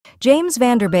James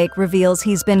Van Der Beek reveals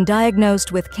he's been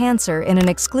diagnosed with cancer in an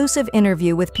exclusive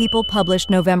interview with People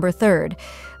published November 3rd.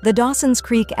 The Dawson's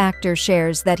Creek actor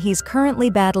shares that he's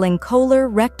currently battling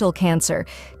colorectal cancer,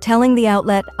 telling the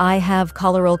outlet, "I have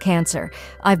colorectal cancer.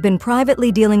 I've been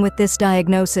privately dealing with this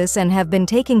diagnosis and have been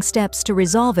taking steps to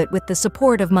resolve it with the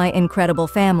support of my incredible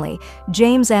family."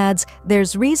 James adds,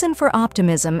 "There's reason for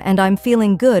optimism and I'm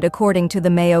feeling good according to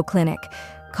the Mayo Clinic."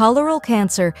 Colorectal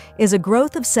cancer is a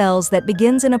growth of cells that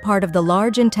begins in a part of the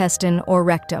large intestine or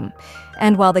rectum.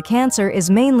 And while the cancer is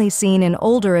mainly seen in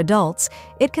older adults,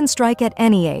 it can strike at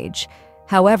any age.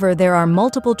 However, there are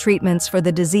multiple treatments for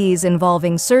the disease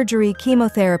involving surgery,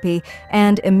 chemotherapy,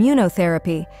 and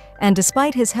immunotherapy. And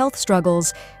despite his health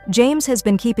struggles, James has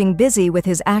been keeping busy with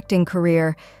his acting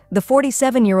career. The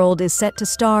 47-year-old is set to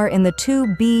star in the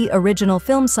 2B original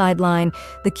film Sideline,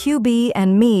 The QB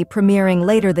and Me, premiering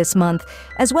later this month,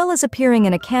 as well as appearing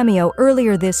in a cameo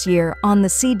earlier this year on the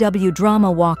CW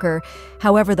drama Walker.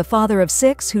 However, the father of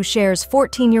 6, who shares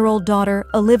 14-year-old daughter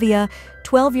Olivia,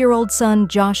 12-year-old son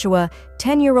Joshua,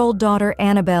 10-year-old daughter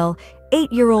Annabelle,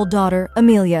 8-year-old daughter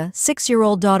Amelia,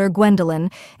 6-year-old daughter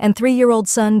Gwendolyn, and 3-year-old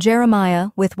son Jeremiah,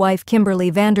 with wife Kimberly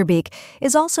Van Der Beek,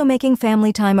 is also making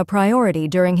family time a priority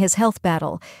during his health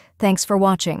battle. Thanks for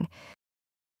watching.